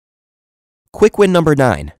Quick win number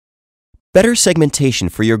 9. Better segmentation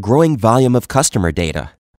for your growing volume of customer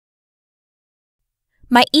data.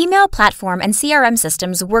 My email platform and CRM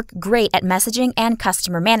systems work great at messaging and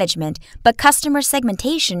customer management, but customer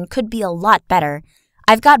segmentation could be a lot better.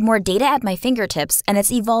 I've got more data at my fingertips, and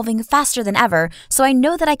it's evolving faster than ever, so I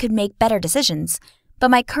know that I could make better decisions. But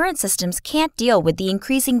my current systems can't deal with the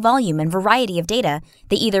increasing volume and variety of data.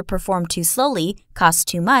 They either perform too slowly, cost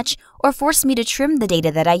too much, or force me to trim the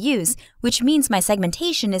data that I use, which means my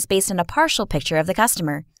segmentation is based on a partial picture of the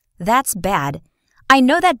customer. That's bad. I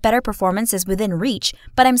know that better performance is within reach,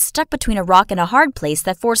 but I'm stuck between a rock and a hard place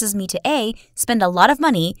that forces me to A. Spend a lot of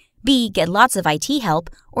money, B. Get lots of IT help,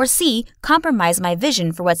 or C. Compromise my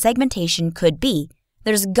vision for what segmentation could be.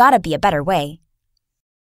 There's gotta be a better way.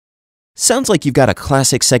 Sounds like you've got a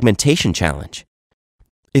classic segmentation challenge.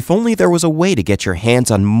 If only there was a way to get your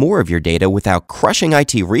hands on more of your data without crushing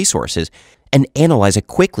IT resources and analyze it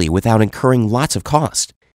quickly without incurring lots of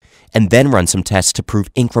cost, and then run some tests to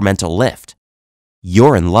prove incremental lift.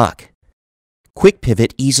 You're in luck. Quick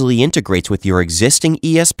Pivot easily integrates with your existing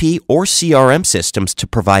ESP or CRM systems to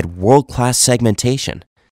provide world-class segmentation.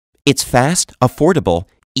 It's fast, affordable,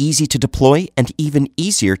 easy to deploy, and even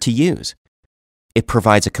easier to use. It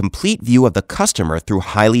provides a complete view of the customer through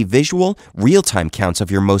highly visual, real-time counts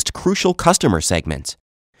of your most crucial customer segments.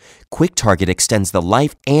 Quick Target extends the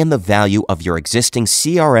life and the value of your existing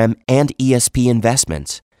CRM and ESP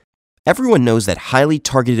investments. Everyone knows that highly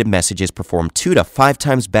targeted messages perform 2 to 5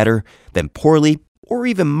 times better than poorly or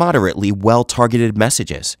even moderately well-targeted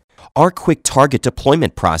messages. Our Quick Target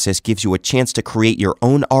deployment process gives you a chance to create your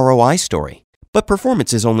own ROI story, but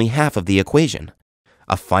performance is only half of the equation.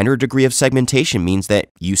 A finer degree of segmentation means that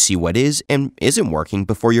you see what is and isn't working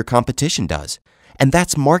before your competition does, and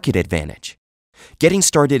that's market advantage. Getting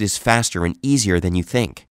started is faster and easier than you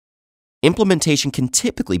think. Implementation can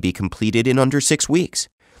typically be completed in under 6 weeks,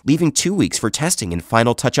 leaving 2 weeks for testing and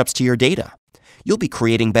final touch-ups to your data. You'll be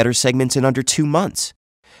creating better segments in under 2 months.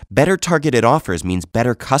 Better targeted offers means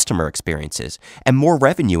better customer experiences and more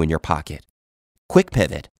revenue in your pocket. Quick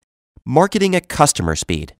Pivot. Marketing at customer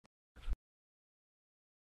speed.